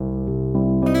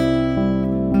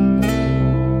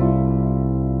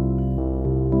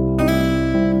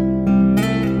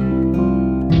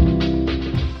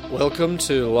Welcome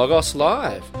to Logos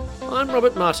Live. I'm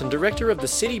Robert Martin, Director of the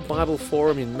City Bible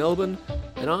Forum in Melbourne,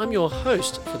 and I'm your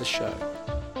host for the show.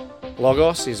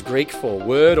 Logos is Greek for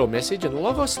word or message, and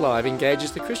Logos Live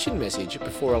engages the Christian message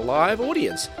before a live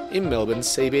audience in Melbourne's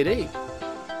CBD.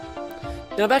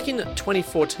 Now, back in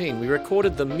 2014, we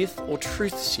recorded the Myth or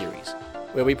Truth series,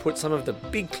 where we put some of the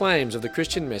big claims of the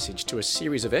Christian message to a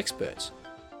series of experts.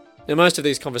 Now, most of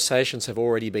these conversations have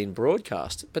already been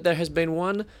broadcast, but there has been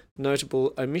one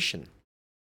notable omission.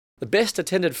 The best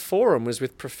attended forum was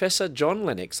with Professor John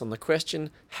Lennox on the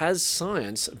question, has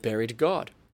science buried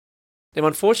God? Now,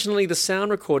 unfortunately, the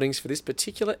sound recordings for this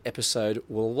particular episode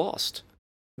were lost,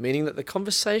 meaning that the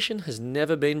conversation has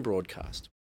never been broadcast.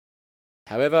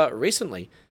 However,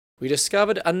 recently, we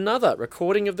discovered another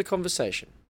recording of the conversation.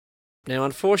 Now,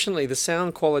 unfortunately, the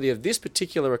sound quality of this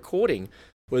particular recording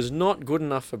was not good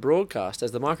enough for broadcast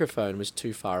as the microphone was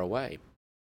too far away.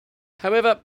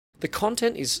 However, the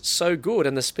content is so good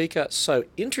and the speaker so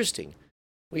interesting,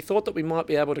 we thought that we might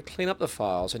be able to clean up the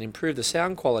files and improve the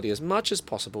sound quality as much as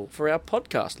possible for our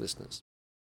podcast listeners.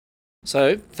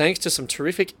 So, thanks to some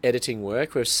terrific editing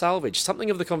work, we've salvaged something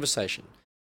of the conversation.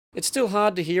 It's still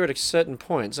hard to hear at certain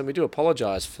points, and we do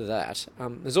apologise for that.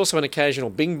 There's also an occasional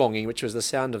bing-bonging, which was the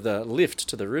sound of the lift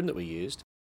to the room that we used,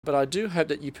 but I do hope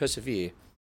that you persevere,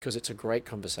 because it's a great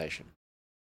conversation.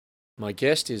 My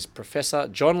guest is Professor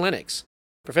John Lennox,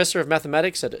 Professor of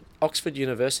Mathematics at Oxford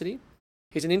University.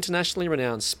 He's an internationally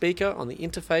renowned speaker on the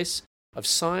interface of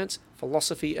science,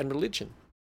 philosophy and religion.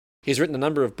 He's written a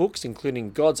number of books,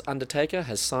 including God's Undertaker,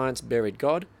 Has Science Buried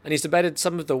God? And he's debated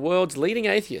some of the world's leading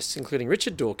atheists, including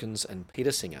Richard Dawkins and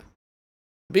Peter Singer.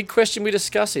 The big question we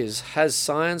discuss is, has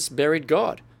science buried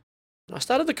God? And I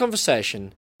started the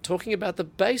conversation talking about the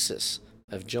basis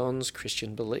of John's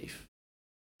Christian belief.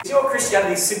 Is your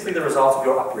Christianity simply the result of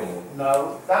your upbringing?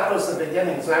 No, that was the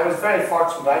beginning. So I was very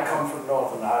fortunate. I come from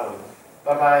Northern Ireland,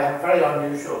 but I had very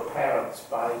unusual parents.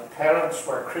 My parents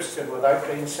were Christian without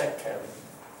being sectarian.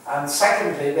 And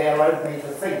secondly, they allowed me to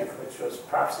think, which was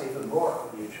perhaps even more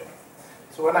unusual.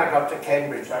 So when I got to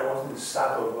Cambridge, I wasn't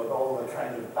saddled with all the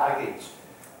kind of baggage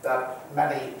that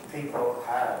many people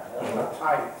had at that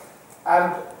time.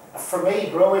 And for me,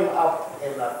 growing up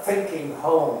in a thinking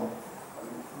home,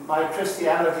 my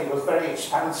Christianity was very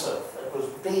expansive. It was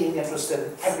being interested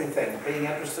in everything, being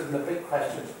interested in the big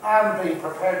questions, and being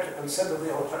prepared to consider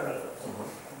the alternatives.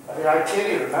 I mean, I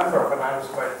clearly remember when I was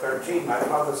about 13, my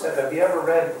father said, have you ever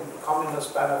read the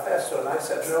Communist Manifesto? And I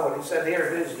said, no. And he said, here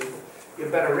it is, you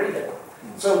better read it.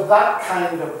 So that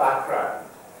kind of background.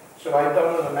 So I'd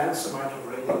done an immense amount of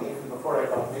reading even before I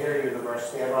got near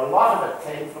university, and a lot of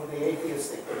it came from the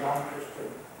atheistic, the non-Christian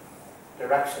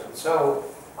direction. So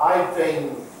I've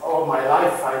been, all my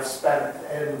life I've spent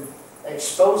in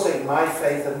exposing my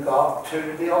faith in God to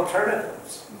the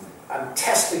alternatives and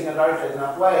testing it out in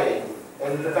that way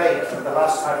in debate. And the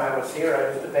last time I was here, I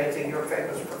was debating your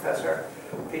famous Professor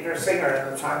Peter Singer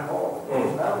in the Town Hall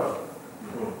in Melbourne.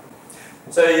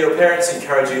 So your parents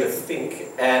encourage you to think,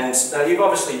 and now you've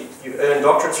earned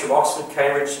doctorates from Oxford,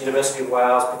 Cambridge, University of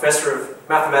Wales, Professor of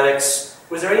Mathematics.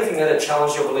 Was there anything that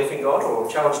challenged your belief in God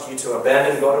or challenged you to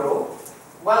abandon God at all?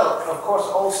 Well, of course,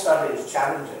 all study is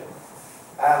challenging,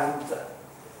 and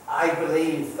I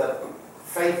believe that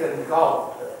faith in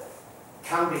God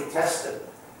can be tested,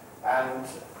 and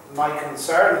my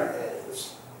concern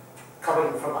is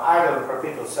coming from Ireland, where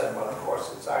people said, well, of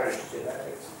course, it's Irish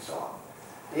genetics and so on.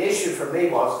 The issue for me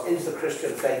was, is the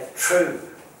Christian faith true?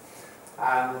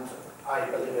 And I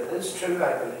believe it is true,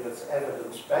 I believe it's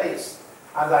evidence-based,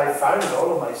 and I found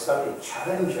all of my study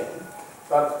challenging,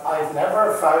 but I've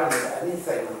never found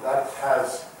anything that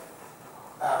has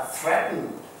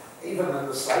threatened, even in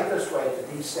the slightest way, to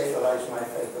destabilize my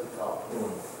faith in God.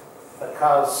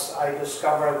 Because I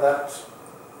discovered that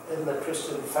in the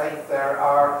Christian faith there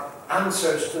are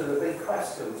answers to the big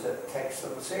questions. It takes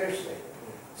them seriously.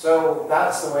 So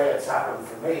that's the way it's happened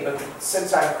for me. But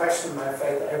since I question my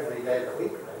faith every day of the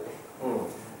week, really.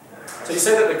 So you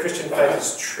say that the Christian faith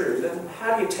is true, then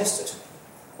how do you test it?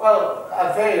 Well,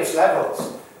 at various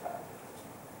levels.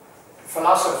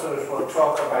 Philosophers will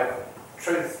talk about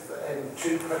truth in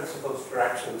two principal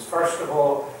directions. First of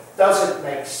all, does it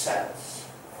make sense?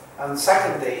 And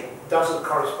secondly, does it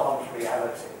correspond to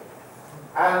reality?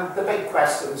 And the big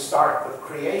questions start with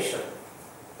creation.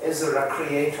 Is there a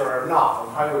creator or not?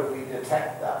 And how would we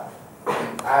detect that?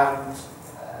 And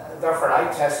therefore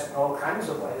I test in all kinds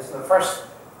of ways. And the first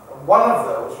one of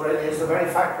those really is the very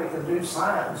fact we can do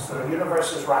science. The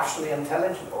universe is rationally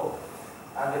intelligible.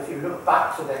 And if you look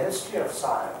back to the history of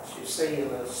science, you see in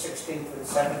the 16th and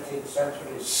 17th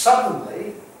centuries,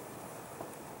 suddenly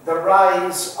the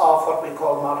rise of what we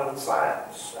call modern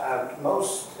science. And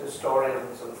most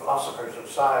historians and philosophers of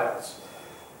science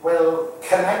will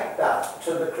connect that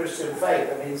to the Christian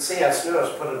faith. I mean, C.S.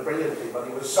 Lewis put it brilliantly when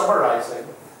he was summarizing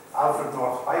Alfred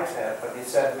North Whitehead, when he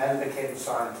said men became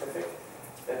scientific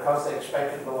because they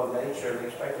expected no one nature, and they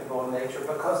expected no one nature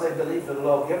because they believed in the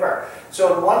lawgiver.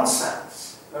 So in one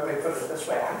sense, let me put it this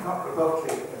way, I'm not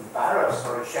remotely embarrassed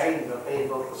or ashamed of being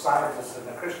both a scientist and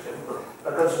a Christian,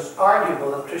 because it's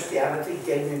arguable that Christianity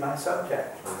gave me my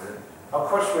subject. Of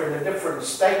course, we're in a different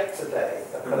state today,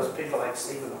 because people like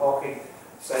Stephen Hawking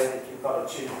say that you've got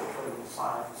to choose between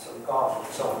science and God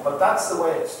and so on. But that's the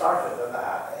way it started, and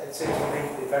it seems to me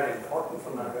to be very important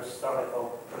from a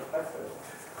historical perspective.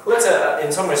 Well, that's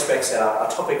in some respects our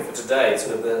topic for today,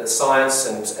 sort of the science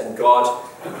and God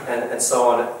and so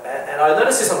on. And I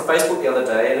noticed this on Facebook the other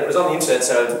day, and it was on the internet,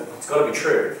 so it's got to be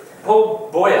true.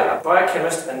 Paul Boyer,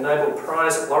 biochemist and Nobel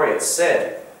Prize laureate,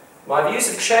 said, "My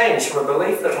views have changed from a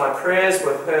belief that my prayers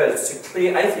were heard to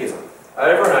clear atheism.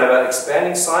 Over and over,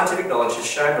 expanding scientific knowledge has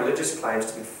shown religious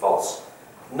claims to be false.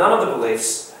 None of the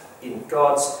beliefs in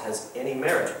gods has any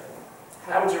merit."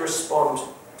 How would you respond to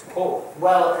Paul?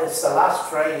 Well, it's the last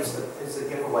phrase that is the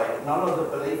giveaway. None of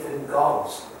the belief in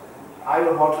gods. I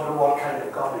would want to know what kind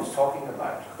of God he's talking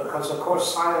about. Because, of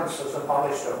course, science has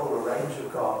abolished a whole range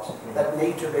of gods that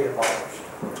need to be abolished.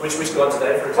 Which God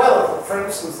today, for example? Well, for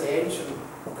instance, the ancient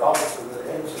gods of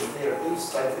the ancient Near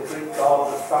East, like the Greek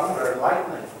god of thunder and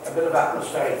lightning. A bit of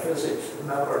atmospheric physics at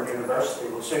Melbourne University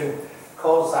will soon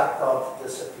cause that god to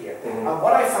disappear. And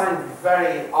what I find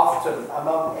very often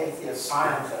among atheist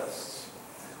scientists,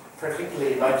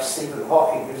 particularly like Stephen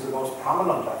Hawking, who's the most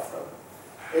prominent of them,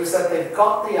 is that they've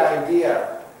got the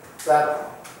idea that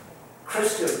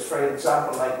Christians, for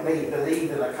example, like me,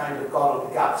 believe in a kind of God of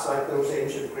the gaps, like those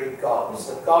ancient Greek gods,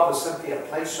 that God is simply a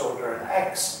placeholder, an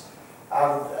X,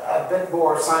 and a bit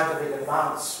more scientific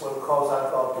advance will cause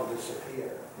that God to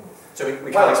disappear. So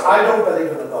we Well, can't I don't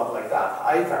believe in a God like that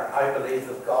either. I believe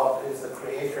that God is the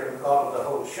creator and God of the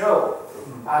whole show.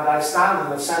 And I stand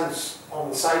in a sense on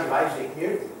the side of Isaac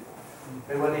Newton.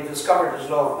 And when he discovered his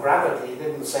law of gravity, he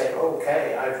didn't say,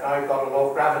 okay, I've now got a law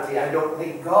of gravity, I don't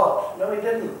need God. No, he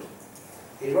didn't.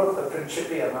 He wrote the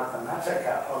Principia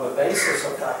Mathematica on the basis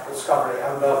of that discovery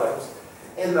and others,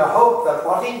 in the hope that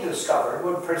what he discovered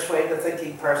would persuade a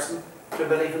thinking person to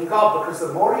believe in God, because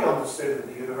the more he understood of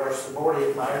the universe, the more he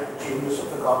admired the genius of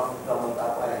the God who had done it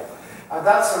that way. And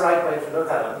that's the right way to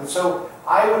look at it. And so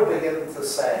I would begin to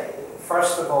say,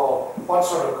 first of all, what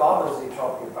sort of God is he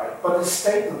talking about? But his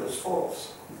statement is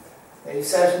false. He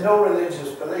says, no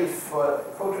religious belief,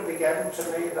 quote it again to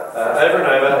me. Over and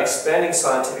over, expanding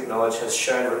scientific knowledge has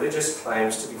shown religious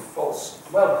claims to be false.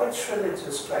 Well, which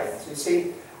religious claims? You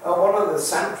see, one of the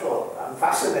central and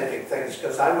fascinating things,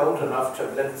 because I'm old enough to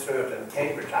have lived through it in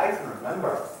Cambridge, I can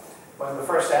remember when the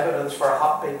first evidence for a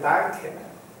hot Big Bang came in,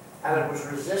 and it was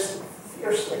resisted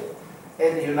fiercely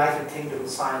in the United Kingdom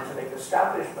scientific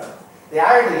establishment. The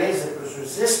irony is it was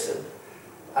resisted.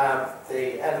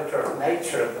 The editor of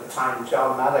Nature at the time,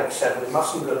 John Maddox, said we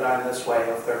mustn't go down this way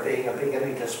of there being a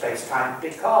beginning to space-time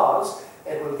because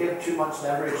it will give too much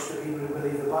leverage to people who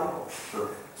believe the Bible. Sure.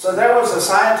 So there was a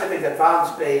scientific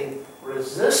advance being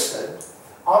resisted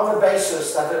on the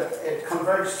basis that it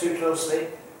converged too closely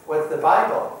with the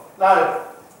Bible. Now,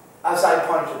 as I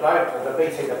pointed out at a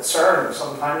meeting at CERN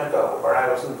some time ago, where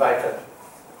I was invited,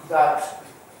 that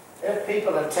if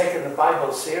people had taken the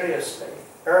Bible seriously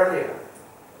earlier,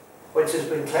 which has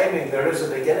been claiming there is a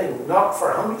beginning, not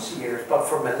for hundreds of years, but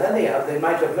for millennia, they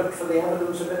might have looked for the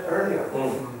evidence a bit earlier.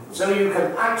 So you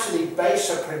can actually base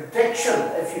a prediction,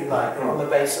 if you like, on the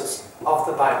basis of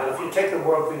the Bible, if you take the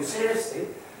worldview seriously.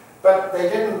 But they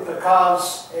didn't,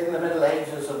 because in the Middle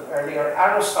Ages and earlier,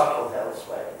 Aristotle held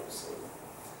sway, you see,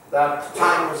 that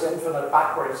time was infinite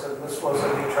backwards and this was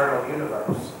an eternal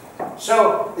universe.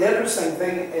 So the interesting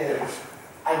thing is,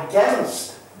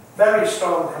 against very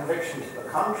strong conviction to the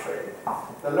contrary,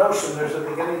 the notion there's a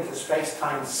beginning to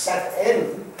space-time set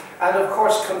in, and of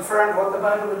course confirmed what the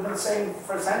Bible had been saying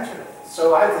for centuries.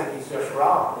 So I think he's just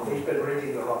wrong. He's been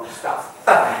reading the wrong stuff.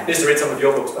 Needs to read some of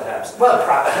your books, perhaps. Well,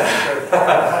 perhaps.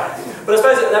 But I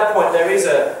suppose at that point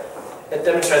it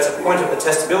demonstrates a point of the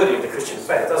testability of the Christian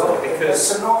faith, doesn't it?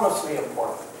 Because it's enormously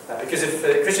important. Because if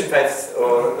the Christian faith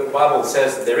or the Bible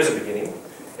says that there is a beginning,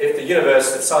 if the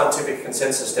universe, if scientific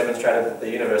consensus demonstrated that the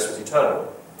universe was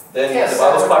eternal, then yes, the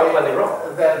Bible's quite plainly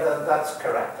wrong. That's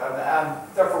correct,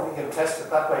 and therefore we can test it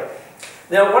that way.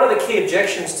 Now, one of the key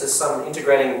objections to some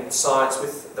integrating science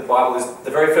with the Bible is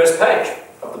the very first page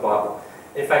of the Bible.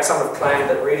 In fact, some have claimed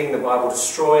that reading the Bible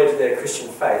destroyed their Christian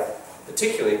faith,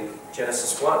 particularly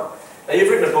Genesis 1. Now, you've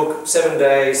written a book, 7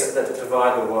 Days That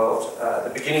Divide the World,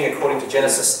 the beginning according to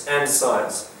Genesis and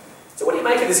science. So what do you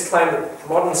make of this claim that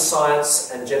modern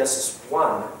science and Genesis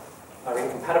 1 are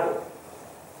incompatible?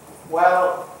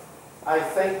 Well, I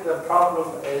think the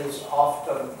problem is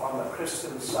often on the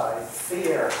Christian side,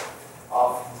 fear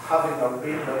of having a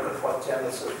real look at what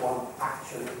Genesis 1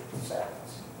 actually says.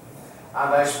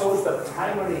 And I suppose the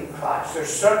primary clash, there's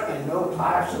certainly no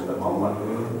clash at the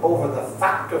moment over the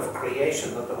fact of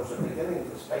creation, that there was a beginning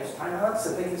to space-time, and that's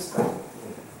the biggest thing.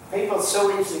 People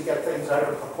so easily get things out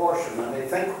of proportion, and they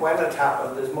think when it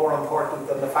happened is more important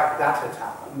than the fact that it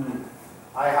happened.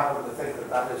 I happen to think that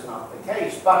that is not the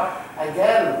case. But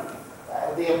again,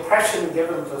 the impression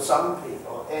given to some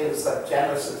people is that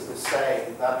Genesis is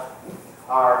saying that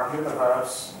our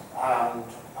universe and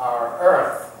our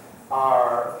earth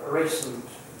are recent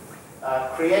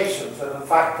creations. And in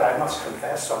fact, I must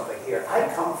confess something here. I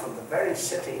come from the very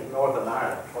city in Northern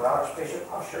Ireland where Archbishop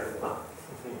Usher lived.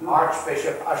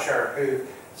 Archbishop Usher, who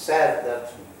said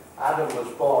that Adam was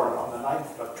born on the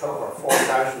 9th of October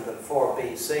 4004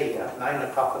 BC at 9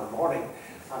 o'clock in the morning,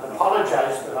 and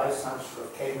apologised to the Vice Chancellor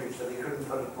of Cambridge that he couldn't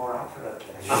put it more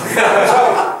accurately. So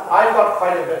I've got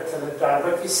quite a bit to live down.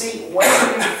 But you see, when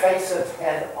you face it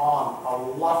head on, a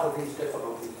lot of these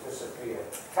difficulties disappear.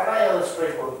 Can I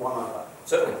illustrate with one of them?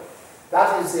 Certainly.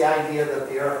 That is the idea that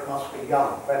the Earth must be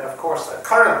young, when of course the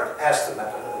current estimate,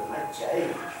 and it might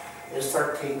change, is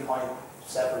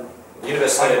 13.7 The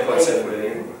universe is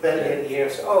 8.7 billion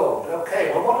years old.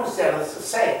 Okay, well what does Genesis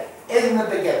say? In the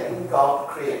beginning, God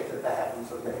created the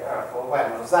heavens and the earth. Well,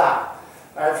 when was that?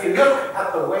 Now, if you look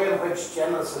at the way in which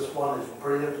Genesis 1 is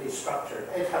brilliantly structured,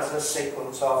 it has a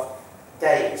sequence of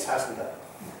days, hasn't it?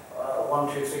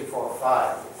 1, 2, 3, 4,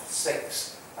 5,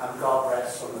 6, and God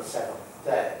rests on the seventh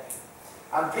day.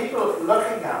 And people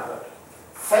looking at it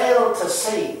fail to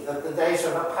see that the days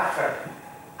are a pattern.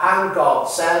 And God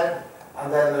said,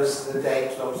 and then there's the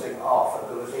day closing off, and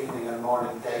there was evening and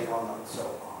morning, day one, and so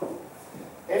on.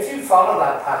 If you follow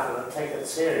that pattern and take it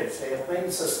seriously, it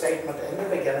means the statement, in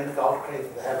the beginning God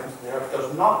created the heavens and the earth,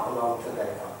 does not belong to day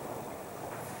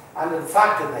one. And in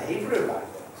fact, in the Hebrew language,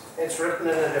 it's written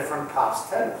in a different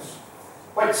past tense,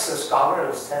 which the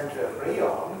scholars tend to agree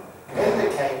on,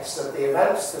 indicates that the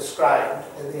events described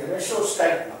in the initial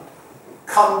statement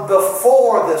come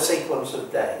before the sequence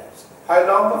of days. How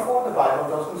long before? The Bible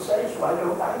doesn't say, so I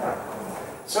don't either.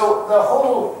 So the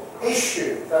whole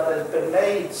issue that has been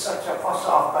made such a fuss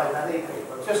off by many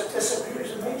people just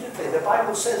disappears immediately. The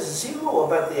Bible says zero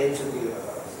about the age of the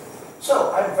universe.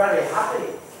 So I'm very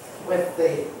happy with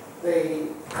the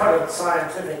current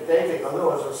scientific dating,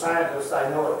 although as a scientist I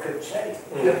know it could change,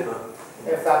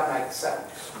 if that makes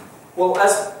sense. Well,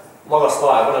 as Logos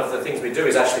Live, one of the things we do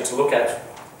is actually to look at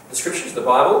the scriptures, the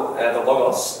Bible, the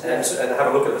Logos, and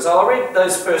have a look at this. I'll read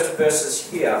those first verses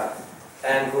here,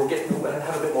 and we'll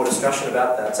have a bit more discussion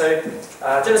about that. So,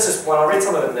 Genesis 1, I'll read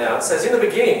some of it now. It says, "In the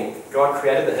beginning, God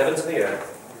created the heavens and the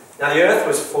earth. Now the earth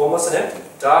was formless and empty.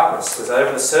 Darkness was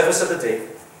over the surface of the deep,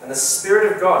 and the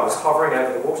Spirit of God was hovering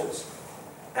over the waters.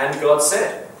 And God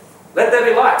said, 'Let there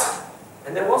be light.'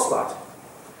 And there was light.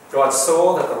 God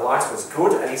saw that the light was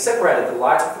good, and he separated the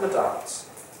light from the darkness.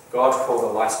 God called the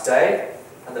light day,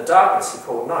 and the darkness he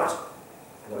called night.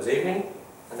 And there was evening,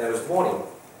 and there was morning,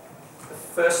 the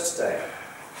first day."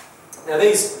 Now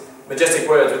these majestic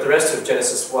words with the rest of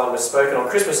Genesis 1 were spoken on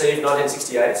Christmas Eve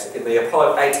 1968 in the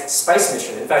Apollo 8 space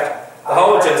mission. In fact, the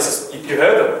whole of Genesis, you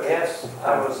heard them? Yes,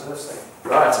 I was listening.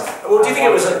 Right. Well, do you think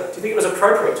it was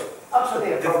appropriate?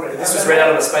 Absolutely appropriate. This was read out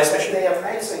on the space mission? The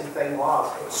amazing thing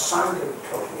was, it sounded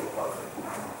totally appropriate.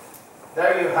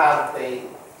 There you have the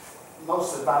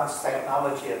most advanced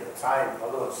technology at the time,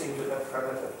 although it seems a bit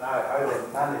primitive now, how they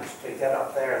managed to get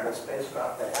up there in the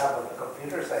spacecraft they have and the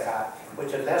computers they have,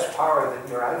 which had less power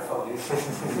than your iPhone.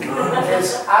 It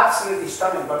is absolutely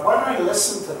stunning. But when I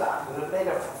listened to that, and it made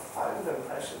a profound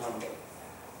impression on me,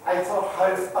 I thought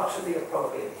how utterly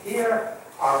appropriate. Here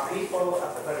are people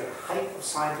at the very height of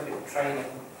scientific training.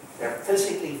 They're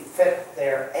physically fit,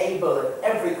 they're able in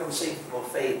every conceivable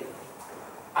field.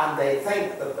 And they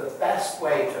think that the best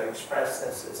way to express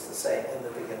this is to say, in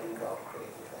the beginning God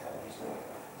created the heavens and the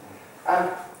earth.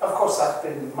 And of course that's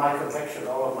been my conviction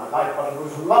all of my life, but it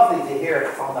was lovely to hear it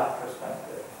from that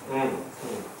perspective.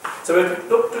 So we've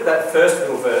looked at that first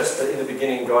little verse, that in the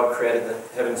beginning God created the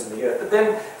heavens and the earth. But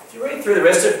then, if you read through the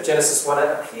rest of Genesis 1,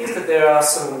 it appears that there are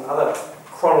some other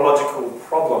chronological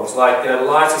problems, like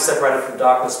light is separated from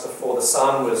darkness before the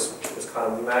sun was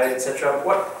kind of made, etc.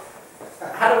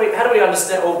 How do we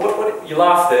understand? Or what you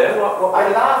laugh there?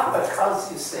 I laugh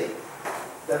because you see,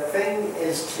 the thing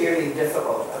is clearly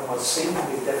difficult and was seen to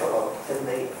be difficult in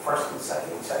the 1st and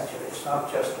 2nd centuries, not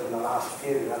just in the last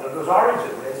few. And it was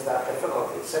Origen raised that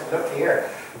difficulty. He said, look here,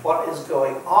 what is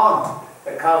going on?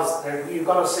 Because you've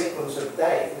got a sequence of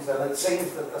days, and it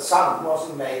seems that the sun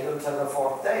wasn't made until the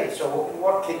 4th day. So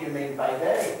what can you mean by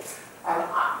day?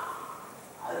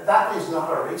 And that is not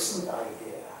a recent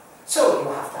idea. So you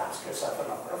have to ask yourself a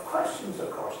number of questions, of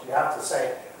course. You have to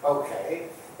say, okay,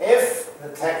 if the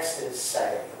text is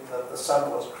saying that the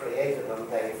sun was created on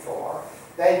day 4,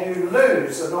 then you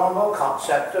lose the normal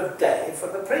concept of day for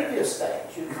the previous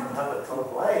days. You can't have it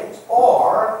both ways.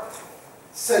 Or,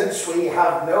 since we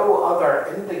have no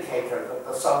other indicator that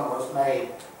the sun was made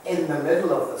in the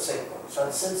middle of the sequence,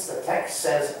 and since the text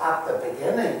says at the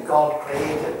beginning God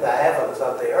created the heavens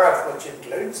and the earth, which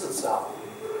includes the sun,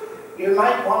 you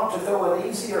might want to go an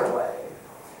easier way,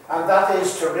 and that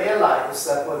is to realize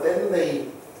that within the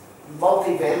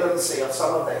multivalency of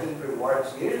some of the Hebrew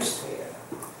words used here,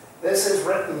 this is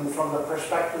written from the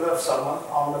perspective of someone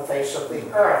on the face of the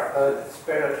earth, the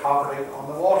spirit hovering on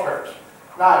the waters.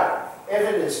 Now, if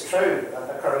it is true that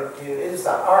the current view is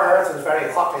that our earth is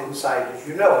very hot inside, as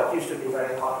you know, it used to be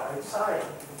very hot outside.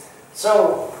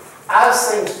 So, as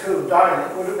things cooled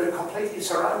down, it would have been completely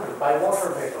surrounded by water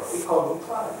vapor. We call them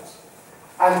clouds.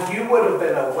 And you would have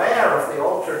been aware of the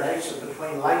alternation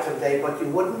between light and day, but you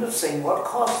wouldn't have seen what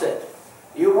caused it.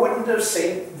 You wouldn't have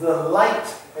seen the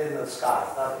light in the sky,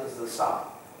 that is the sun.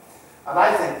 And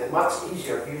I think the much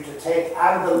easier view to take,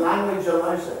 and the language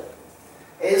allows it,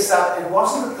 is that it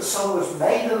wasn't that the sun was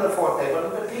made on the 4th day, but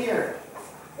it appeared.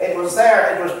 It was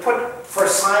there, it was put for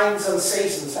signs and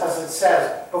seasons, as it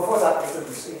says. Before that, we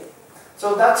couldn't see it.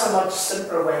 So that's a much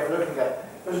simpler way of looking at it.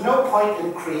 There's no point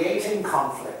in creating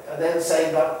conflict and then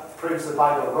saying that proves the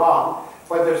Bible wrong,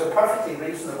 when there's a perfectly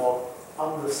reasonable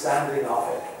understanding of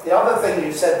it. The other thing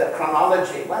you said, the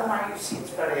chronology, well, now you see, it's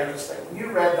very interesting.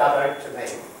 You read that out to me,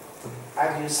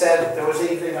 and you said there was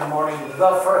evening and morning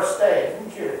the first day,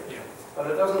 didn't you? Yeah.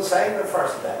 But it doesn't say the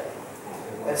first day.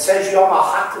 It says Yom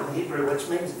HaChat in Hebrew, which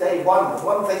means day 1.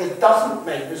 One thing it doesn't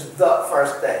mean is the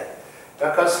first day,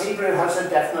 because Hebrew has a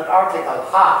definite article,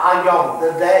 ha, hayom,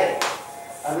 the day.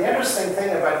 And the interesting thing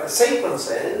about the sequence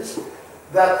is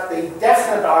that the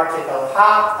definite article,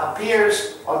 ha,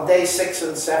 appears on day 6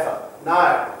 and 7.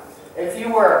 Now, if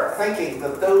you were thinking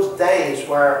that those days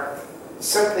were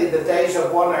simply the days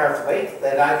of one earth week,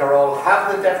 they'd either all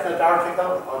have the definite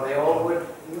article or they all would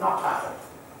not have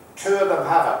it. 2 of them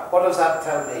have it. What does that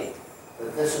tell me?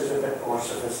 That this is a bit more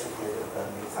sophisticated than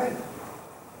you think.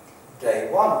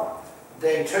 Day 1,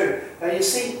 day 2. Now you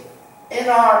see, in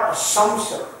our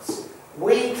assumptions,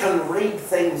 we can read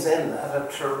things in at a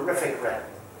terrific rate.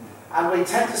 And we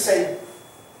tend to say,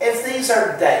 if these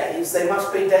are days, they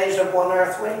must be days of one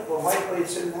earth week. Well, why do we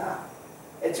assume that?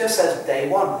 It just says day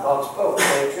 1, God spoke.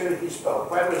 Day 2, he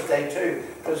spoke. When was day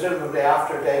 2? Presumably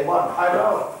after day 1. How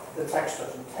long? The text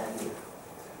doesn't tell you.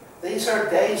 These are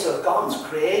days of God's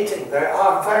creating. They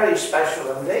are very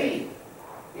special indeed,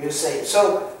 you see.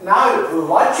 So now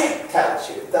logic tells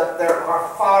you that there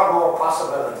are far more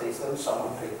possibilities than some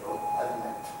people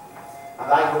admit.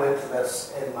 And I go into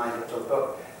this in my little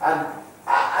book. And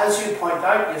as you point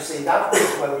out, you see, that was,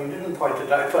 well, you didn't point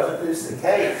it out, but it is the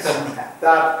case,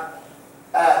 that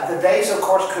the days, of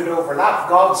course, could overlap.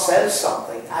 God says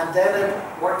something, and then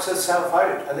it works itself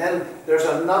out. And then there's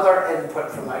another input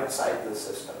from outside the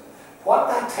system. What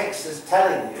that text is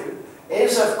telling you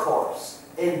is, of course,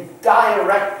 in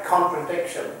direct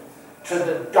contradiction to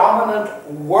the dominant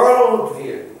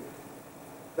worldview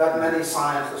that many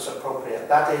scientists appropriate.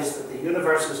 That is, that the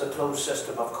universe is a closed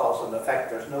system of cause and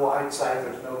effect. There's no outside,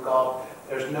 there's no God,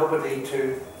 there's nobody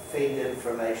to feed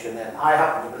information in. I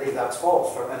happen to believe that's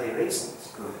false for many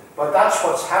reasons. But that's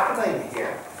what's happening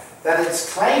here. That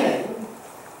it's claiming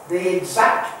the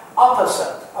exact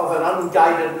opposite of an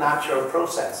unguided natural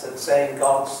process. It's saying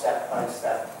God step by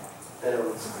step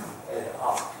builds it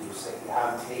up, you see,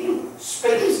 and he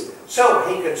speaks. So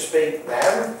he could speak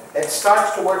then, it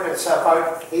starts to work itself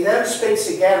out, he then speaks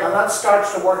again, and that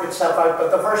starts to work itself out,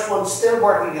 but the first one's still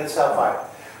working itself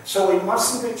out. So we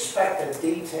mustn't expect a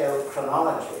detailed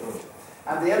chronology.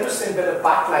 And the interesting bit of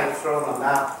backlight thrown on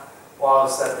that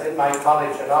was that in my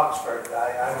college at Oxford,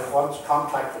 I was once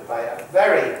contacted by a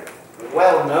very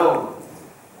well-known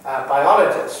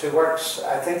biologist who works,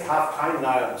 I think, half-time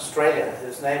now in Australia.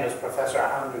 His name is Professor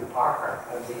Andrew Parker,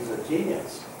 and he's a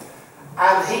genius.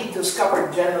 And he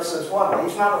discovered Genesis 1.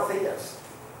 He's not a theist,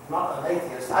 not an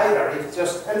atheist either. He's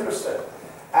just interested.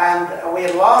 And we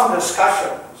had long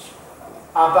discussions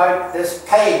about this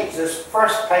page, this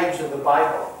first page of the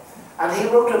Bible. And he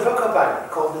wrote a book about it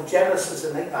called The Genesis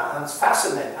Enigma, and it's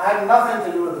fascinating. I had nothing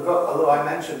to do with the book, although I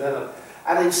mentioned in it.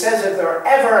 And he says if there were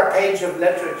ever a page of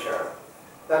literature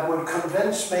that would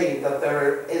convince me that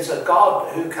there is a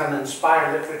God who can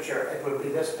inspire literature, it would be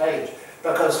this page.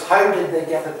 Because how did they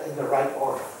get it in the right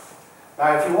order?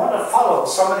 Now, if you want to follow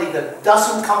somebody that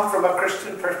doesn't come from a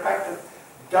Christian perspective,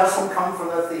 doesn't come from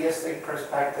a theistic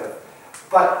perspective,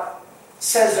 but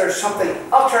says there's something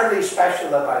utterly special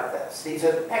about this. He's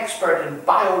an expert in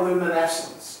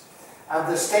bioluminescence.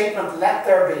 And the statement, "Let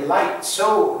there be light,"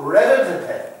 so riveted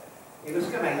him. He was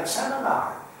giving a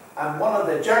seminar. And one of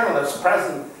the journalists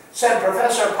present said,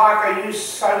 "Professor Parker, you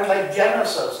sound like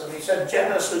Genesis." And he said,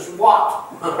 "Genesis what?"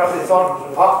 I probably thought it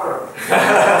was a popcorn.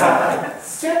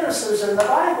 "Genesis in the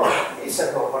Bible." He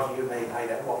said, "Well, what do you mean? I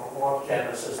don't want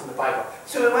Genesis in the Bible."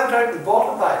 So he went out and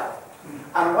bought a Bible.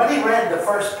 And when he read the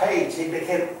first page, he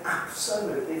became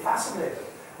absolutely fascinated.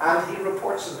 And he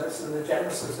reports on this in the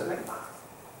Genesis Enigma.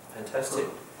 Fantastic.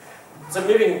 So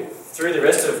moving through the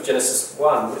rest of Genesis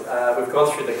 1, we've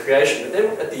gone through the creation, but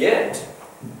then at the end,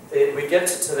 we get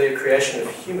to the creation of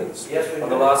humans. Yes, we on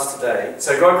do. the last day.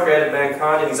 So God created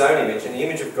mankind in his own image. In the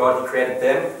image of God, he created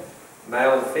them.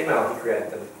 Male and female, he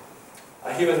created them.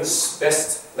 Are humans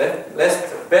best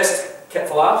kept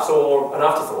for laughs or an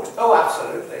afterthought? Oh,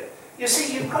 absolutely. You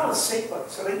see, you've got a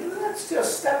sequence. I mean, let's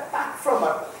just step back from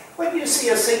it. When you see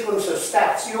a sequence of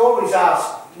steps, you always ask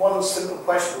one simple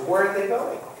question: where are they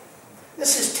going?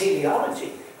 This is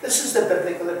teleology. This is the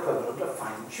biblical equivalent of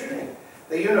fine-tuning.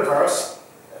 The universe,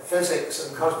 physics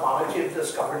and cosmology have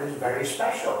discovered is very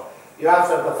special. You have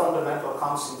to have the fundamental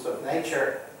constants of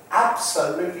nature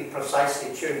absolutely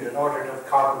precisely tuned in order to have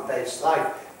carbon-based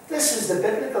life. This is the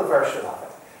biblical version of it.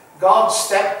 God,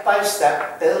 step by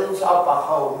step, builds up a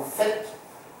home fit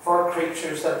for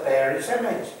creatures that bear his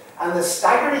image. And the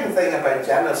staggering thing about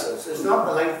Genesis is not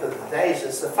the length of the days,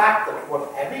 it's the fact that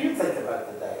whatever you think about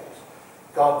the days,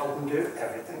 God didn't do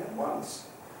everything at once.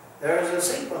 There is a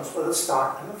sequence with a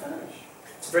start and a finish.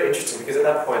 It's very interesting because at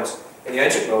that point, in the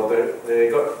ancient world,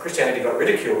 Christianity got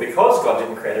ridiculed because God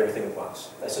didn't create everything at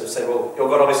once. They sort of said, well, your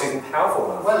God obviously isn't powerful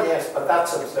enough. Well, yes, but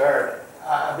that's absurd.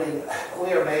 I mean,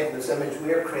 we are made in this image,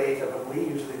 we are creative, and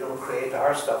we usually don't create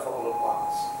our stuff all at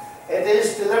once. It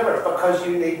is deliberate because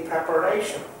you need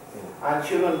preparation. And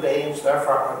human beings,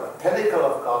 therefore, are the pinnacle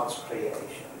of God's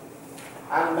creation.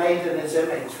 And made in his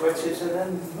image, which is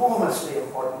an enormously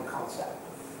important concept.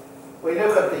 We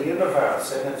look at the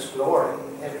universe in its glory.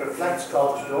 It reflects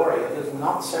God's glory. It is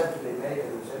not said to be made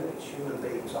in his image. Human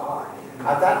beings are.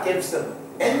 And that gives them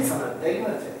infinite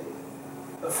dignity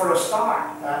for a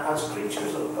start as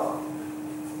creatures of God.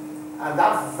 And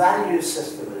that value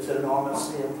system is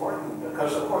enormously important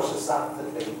because, of course, it's that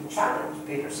being challenged.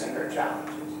 Peter Singer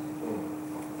challenges.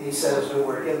 He says that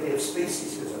we're guilty of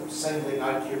speciesism, singling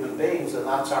out human beings, and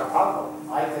that's our problem.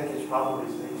 I think his problem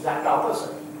is the exact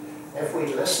opposite. If we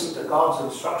listened to God's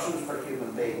instructions for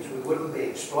human beings, we wouldn't be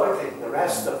exploiting the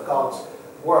rest of God's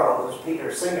world, as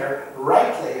Peter Singer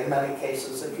rightly in many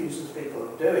cases accuses people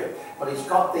of doing. But he's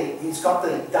got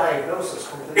the diagnosis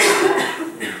completely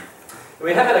wrong.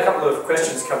 We have had a couple of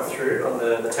questions come through on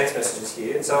the text messages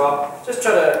here, and so I'll just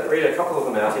try to read a couple of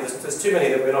them out here. There's too many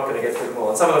that we're not going to get through them all,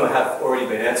 and some of them have already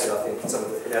been answered, I think,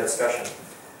 in our discussion.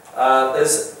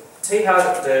 There's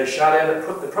Tihad de Chardin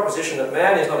put the proposition that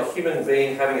man is not a human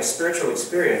being having a spiritual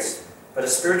experience, but a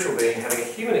spiritual being having a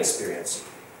human experience.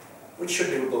 Which should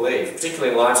we believe,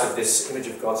 particularly in light of this image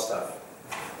of God stuff?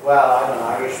 Well, I'm an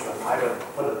Irishman. I would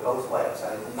put it both ways.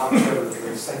 I'm not sure that the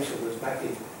distinction was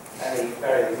making any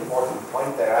very important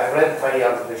point there. I read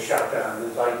Teilhard de Chardin and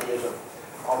his ideas of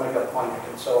omega point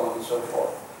and so on and so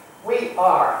forth. We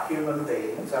are human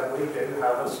beings and we do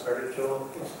have a spiritual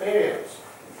experience.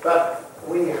 But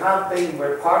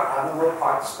we're part animal,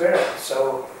 part spirit.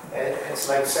 So it's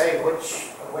like saying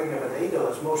which wing of an eagle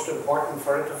is most important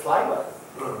for it to fly with.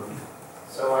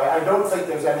 So I don't think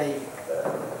there's any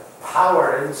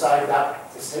power inside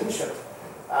that distinction.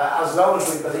 As long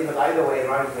as we believe it either way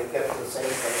around, we get to the same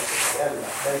thing at the end, I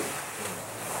think.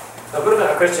 I've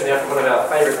got a question now from one of our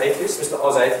favourite atheists, Mr.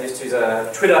 Oz Atheist, who's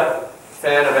a Twitter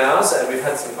fan of ours, and we've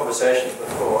had some conversations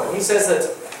before. And he says that,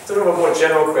 sort of a more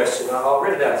general question, I'll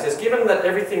read it out. He says, given that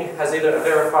everything has either a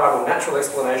verifiable natural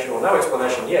explanation or no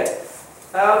explanation yet,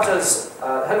 how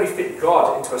do we fit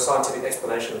God into a scientific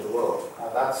explanation of the world?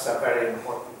 That's a very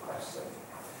important question.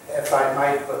 If I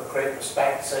might, with great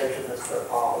respect, say to Mr.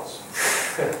 Oz,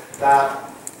 that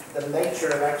the nature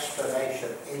of explanation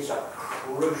is a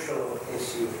crucial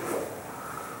issue here.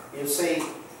 You see,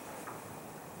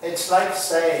 it's like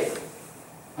saying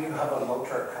you have a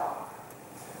motor car,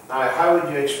 Now, how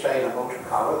would you explain a motor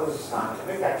car? Well, there's a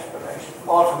scientific explanation.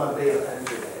 Automobile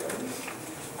engineering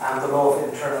and the law of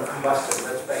internal combustion.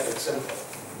 Let's make it simple.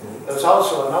 There's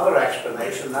also another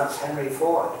explanation, that's Henry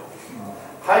Ford.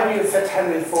 How do you fit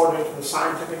Henry Ford into the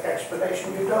scientific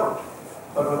explanation? You don't.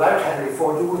 But without Henry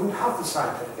Ford, you wouldn't have the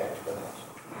scientific explanation.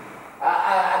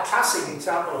 A classic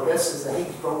example of this is the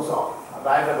Higgs boson. And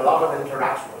I've had a lot of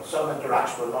interaction with, some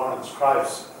interaction with Lawrence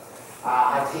Krauss.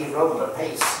 And he wrote a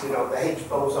piece, the Higgs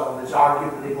boson is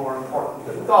arguably more important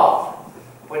than God,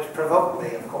 which provoked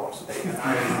me, of course, being an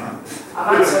Irishman. And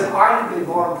I said, arguably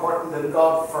more important than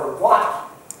God for what?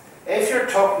 If you're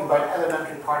talking about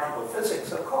elementary particle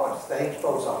physics, of course, the Higgs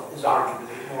boson is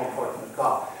arguably more important than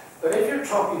God. But if you're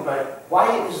talking about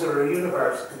why is there a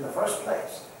universe in the first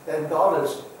place, then God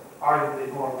is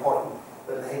arguably more important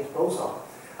than the Higgs boson.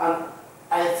 And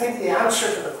I think the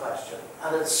answer to the question,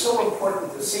 and it's so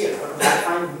important to see it, because I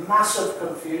find massive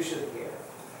confusion here,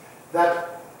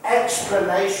 that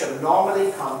explanation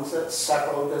normally comes at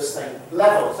several distinct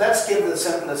levels. Let's give the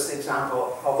simplest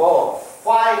example of all.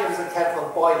 Why is the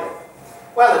kettle boiling?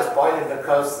 Well, it's boiling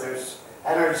because there's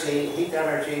energy, heat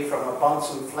energy from a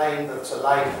Bunsen flame that's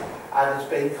alight and it's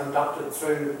being conducted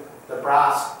through the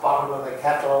brass bottom of the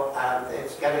kettle, and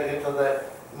it's getting into the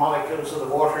molecules of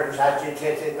the water and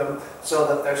agitating them so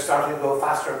that they're starting to go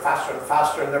faster and faster and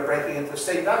faster and they're breaking into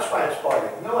steam. That's why it's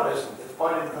boiling. No, it isn't. It's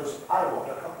boiling because I want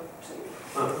a cup of tea.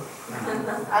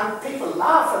 And people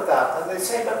laugh at that and they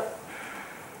say, but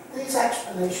these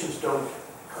explanations don't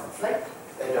conflict,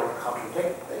 they don't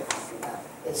contradict, they complement.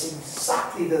 It's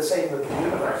exactly the same with the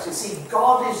universe. You see,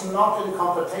 God is not in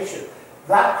competition.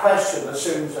 That question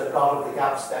assumes a God of the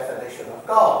gaps definition of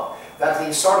God, that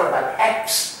he's sort of an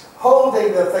X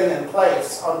holding the thing in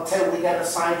place until we get a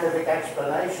scientific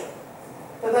explanation.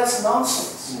 But that's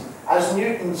nonsense, as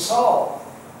Newton saw.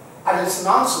 And it's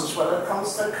nonsense when it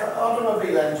comes to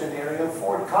automobile engineering and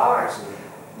Ford cars.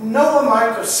 No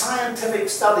amount of scientific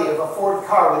study of a Ford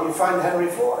car will you find Henry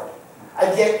Ford.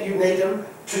 And yet you need him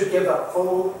to give a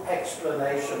full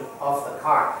explanation of the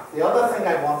car. The other thing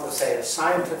I want to say is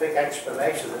scientific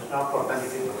explanation is not what many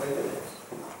people think it is.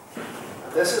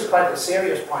 And this is quite a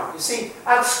serious point. You see,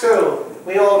 at school,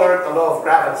 we all learned the law of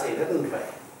gravity, didn't we?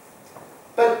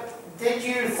 But did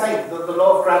you think that the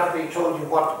law of gravity told you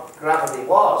what gravity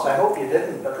was? I hope you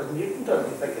didn't, because Newton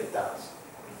doesn't think it does.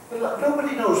 Well,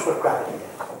 nobody knows what gravity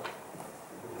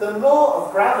is. The law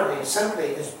of gravity simply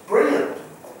is brilliant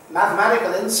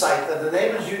mathematical insight that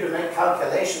enables you to make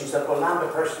calculations that will land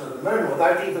a person on the moon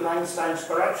without even Einstein's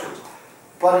corrections.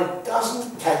 But it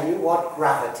doesn't tell you what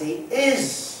gravity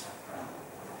is.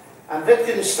 And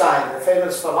Wittgenstein, the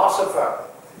famous philosopher,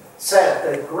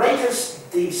 said the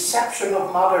greatest deception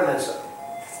of modernism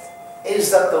is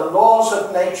that the laws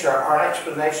of nature are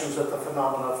explanations of the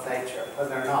phenomena of nature. And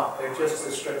they're not. They're just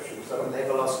descriptions that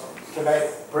enable us to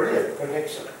make brilliant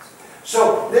predictions.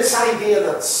 So this idea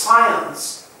that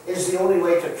science is the only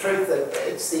way to truth, that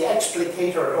it's the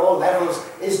explicator at all levels,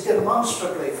 is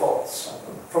demonstrably false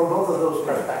from both of those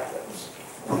perspectives.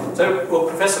 So, well,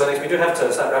 Professor Lennox, we do have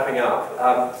to start wrapping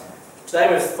up.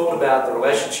 Today we've thought about the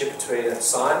relationship between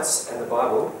science and the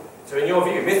Bible. So in your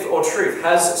view, myth or truth,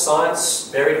 has science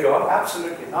buried God?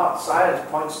 Absolutely not. Science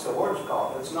points towards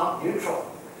God. It's not neutral.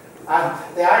 And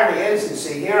the irony is, you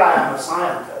see, here I am a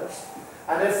scientist,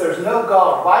 and if there's no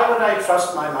God, why would I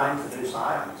trust my mind to do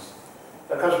science?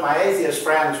 Because my atheist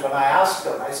friends, when I ask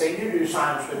them, I say, you do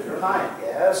science with your mind,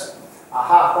 yes?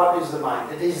 Aha, what is the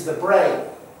mind? It is the brain,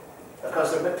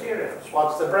 because they're materials.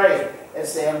 What's the brain?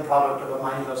 It's the end product of a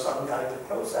mindless, unguided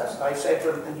process. And I say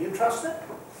to them, do you trust it?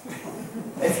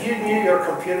 If you knew your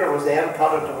computer was the end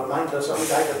product of a mindless,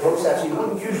 unguided process, you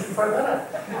wouldn't use it for a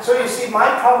minute. So you see, my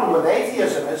problem with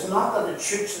atheism is not that it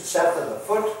shoots itself in the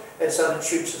foot, it's that it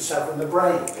shoots itself in the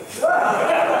brain.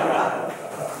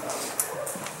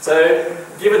 So,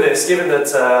 given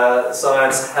that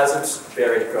science hasn't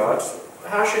buried God,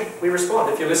 how should we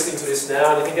respond? If you're listening to this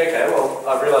now and you think, okay, well,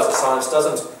 I've realised that science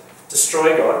doesn't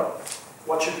destroy God,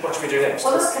 what should we do next?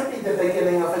 Well, this could be the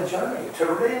beginning of a journey, to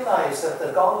realise that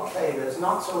the God claim is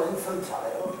not so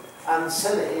infantile and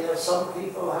silly as some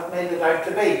people have made it out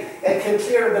to be. It can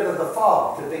clear a bit of the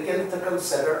fog to begin to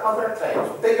consider other claims,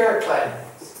 bigger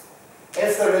claims.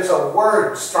 If there is a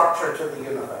word structure to the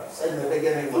universe, in the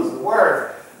beginning was the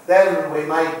Word, then we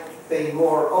might be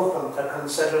more open to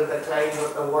consider the claim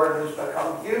that the Word has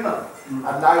become human. And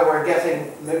now we're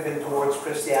moving towards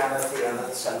Christianity and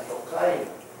its central claim.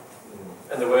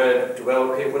 And the Word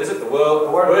dwelt, what is it? The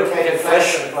Word became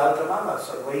flesh and dwelt among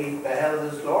us, and we beheld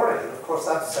His glory. And of course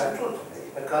that's central to me,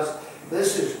 because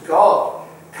this is God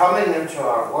coming into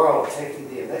our world, taking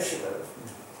the initiative,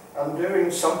 and doing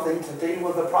something to deal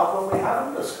with the problem we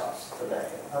haven't discussed today.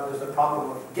 That is the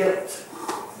problem of guilt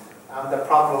and the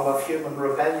problem of human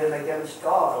rebellion against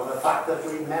God and the fact that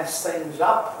we mess things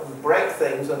up and break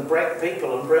things and break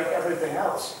people and break everything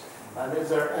else. And is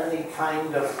there any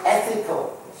kind of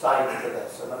ethical side to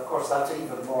this? And of course that's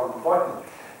even more important.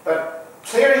 But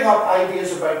clearing up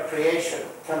ideas about creation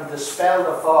can dispel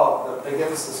the fog that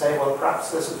begins to say, well,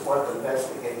 perhaps this is worth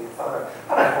investigating further.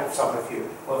 And I hope some of you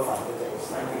will find it is.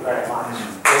 Thank you very much.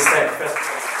 Yes, thank you,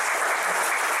 Professor.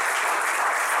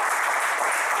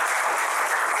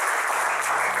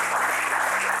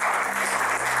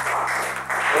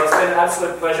 Well, it's been an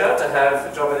absolute pleasure to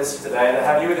have John with us today and to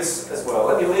have you with us as well.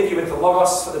 Let me leave you with the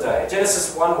Logos for the day.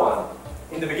 Genesis 1:1.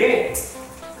 In the beginning,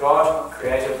 God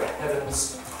created the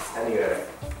heavens and the earth.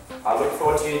 I look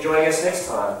forward to you joining us next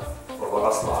time for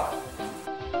Logos Live.